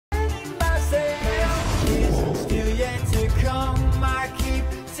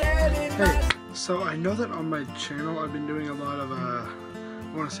So I know that on my channel I've been doing a lot of, I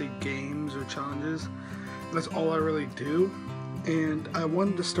want to say games or challenges. That's all I really do. And I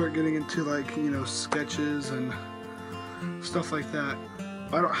wanted to start getting into like, sketches and stuff like that.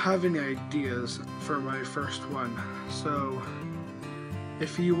 I don't have any ideas for my first one. So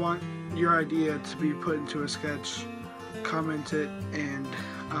if you want your idea to be put into a sketch, comment it, and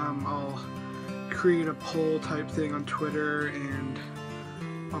I'll create a poll type thing on Twitter, and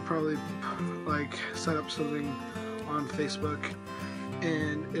I'll probably like set up something on Facebook,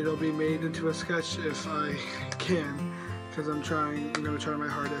 and it'll be made into a sketch if I can, because I'm gonna try my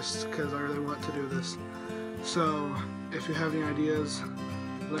hardest, because I really want to do this. So if you have any ideas,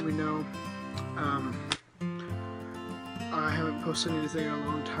 let me know. I haven't posted anything in a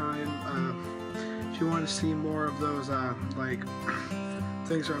long time. If you want to see more of those like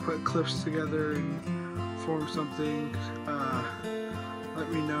things where I put clips together and form something, let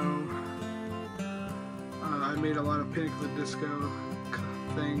me know. I made a lot of Panic! At the Disco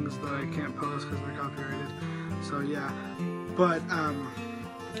things that I can't post because they're copyrighted. So yeah, but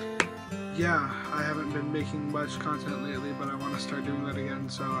yeah, I haven't been making much content lately, but I want to start doing that again.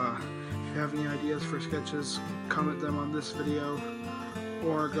 So if you have any ideas for sketches, comment them on this video,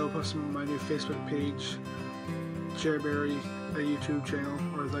 or go post them on my new Facebook page, Jerryberry, a YouTube channel,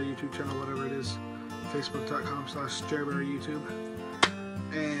 or the YouTube channel, whatever it is, facebook.com/JerryberryYouTube.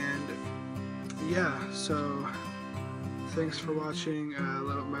 And yeah, so thanks for watching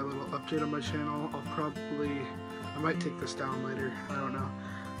my little update on my channel. I might take this down later, I don't know.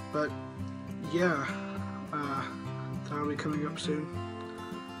 But yeah, that'll be coming up soon.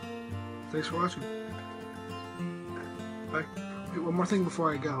 Thanks for watching. Bye. Wait, one more thing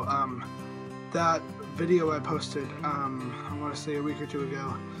before I go. That video I posted, I want to say a week or two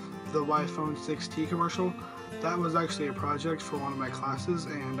ago, the iPhone 6T commercial, that was actually a project for one of my classes,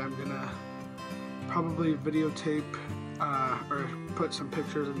 and I'm gonna probably videotape or put some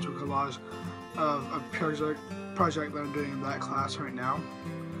pictures into a collage of a project that I'm doing in that class right now.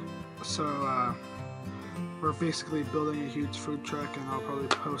 So we're basically building a huge food truck, and I'll probably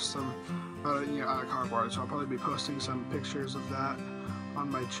post some out of cardboard. So I'll probably be posting some pictures of that on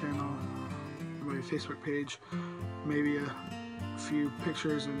my channel, my Facebook page, maybe a few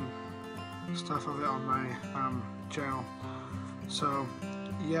pictures and stuff of it on my channel. So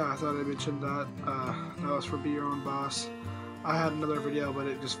yeah, I thought I'd mention that. That was for Be Your Own Boss. I had another video, but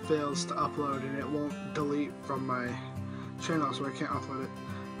it just fails to upload, and it won't delete from my channel, so I can't upload it.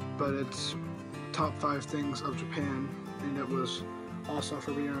 But it's top 5 things of Japan, and it was also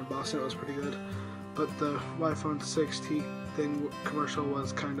for Be Your Own Boss, and it was pretty good. But the iPhone 6T thing commercial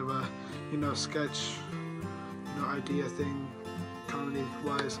was kind of a, sketch, idea thing,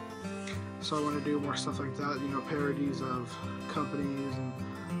 comedy-wise. So I want to do more stuff like that, parodies of companies and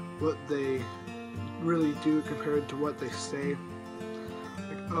what they really do compared to what they say.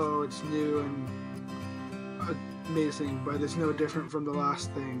 Like, oh, it's new and amazing, but it's no different from the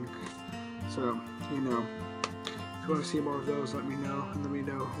last thing. So, if you want to see more of those, let me know, and let me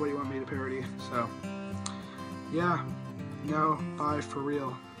know what you want me to parody. So, yeah, now, bye for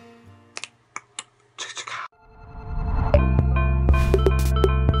real.